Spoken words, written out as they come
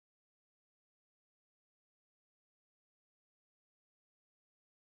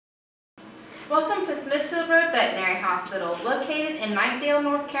Welcome to Smithfield Road Veterinary Hospital, located in Knightdale,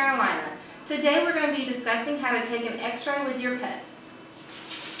 North Carolina. Today we're going to be discussing how to take an x-ray with your pet.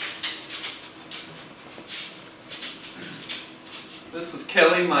 This is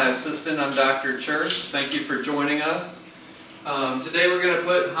Kelly, my assistant. I'm Dr. Church. Thank you for joining us. Today we're going to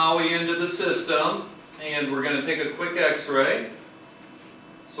put Howie into the system and we're going to take a quick x-ray.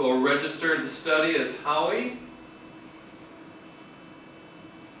 So we'll register the study as Howie.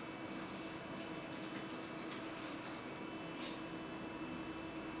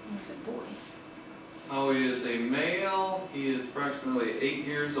 Good boy. Howie is a male. He is approximately 8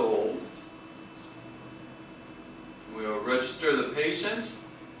 years old. We will register the patient.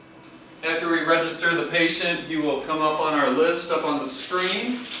 After we register the patient, he will come up on our list up on the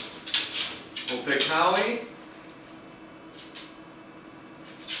screen. We'll pick Howie.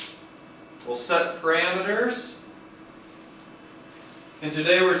 We'll set parameters. And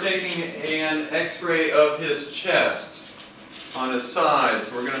today we're taking an x-ray of his chest on his side.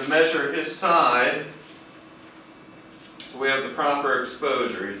 So we're going to measure his side so we have the proper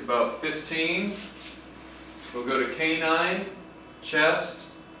exposure. He's about 15. We'll go to canine, chest.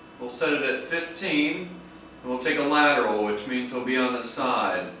 We'll set it at 15. And we'll take a lateral, which means he'll be on the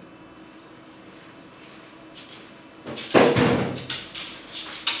side.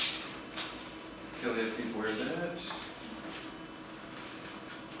 Kelly, I think wear that.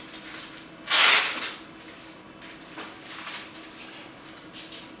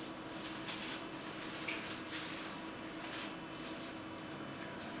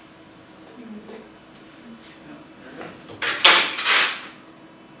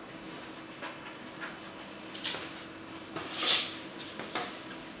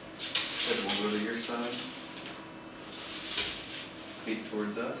 We'll go to your side. Feet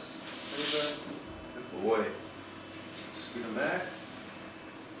towards us. Good boy. Scoot him back.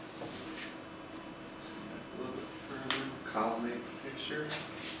 Scoot back a little bit further. Collimate the picture.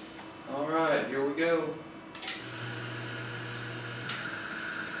 Alright, here we go.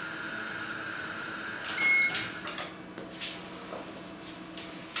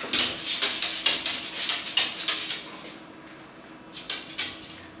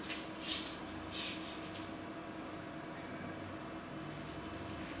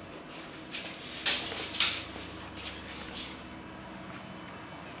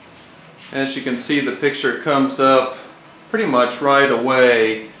 As you can see, the picture comes up pretty much right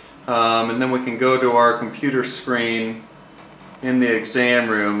away, and then we can go to our computer screen in the exam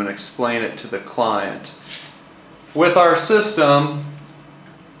room and explain it to the client. With our system,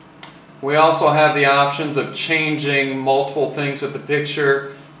 we also have the options of changing multiple things with the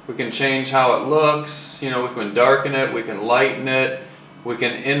picture. We can change how it looks, we can darken it, we can lighten it. We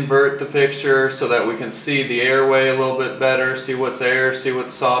can invert the picture so that we can see the airway a little bit better, see what's air, see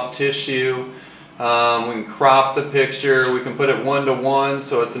what's soft tissue. We can crop the picture. We can put it 1:1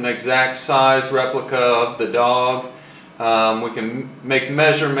 so it's an exact size replica of the dog. We can make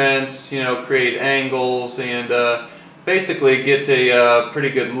measurements, create angles, and basically get a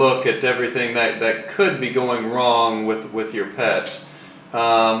pretty good look at everything that could be going wrong with your pet.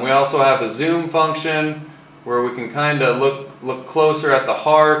 We also have a zoom function where we can kind of look closer at the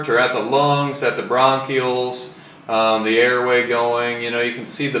heart or at the lungs, at the bronchioles, the airway going. You can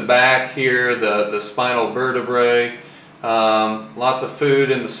see the back here, the spinal vertebrae, lots of food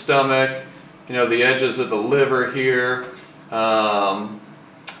in the stomach, the edges of the liver here,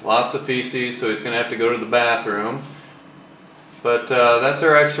 lots of feces, so he's going to have to go to the bathroom. But that's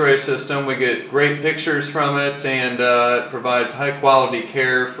our x-ray system. We get great pictures from it, and it provides high quality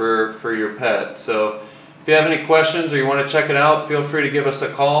care for your pet. So if you have any questions or you want to check it out, feel free to give us a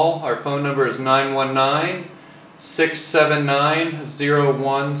call. Our phone number is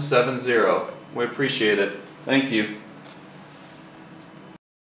 919-679-0170. We appreciate it. Thank you.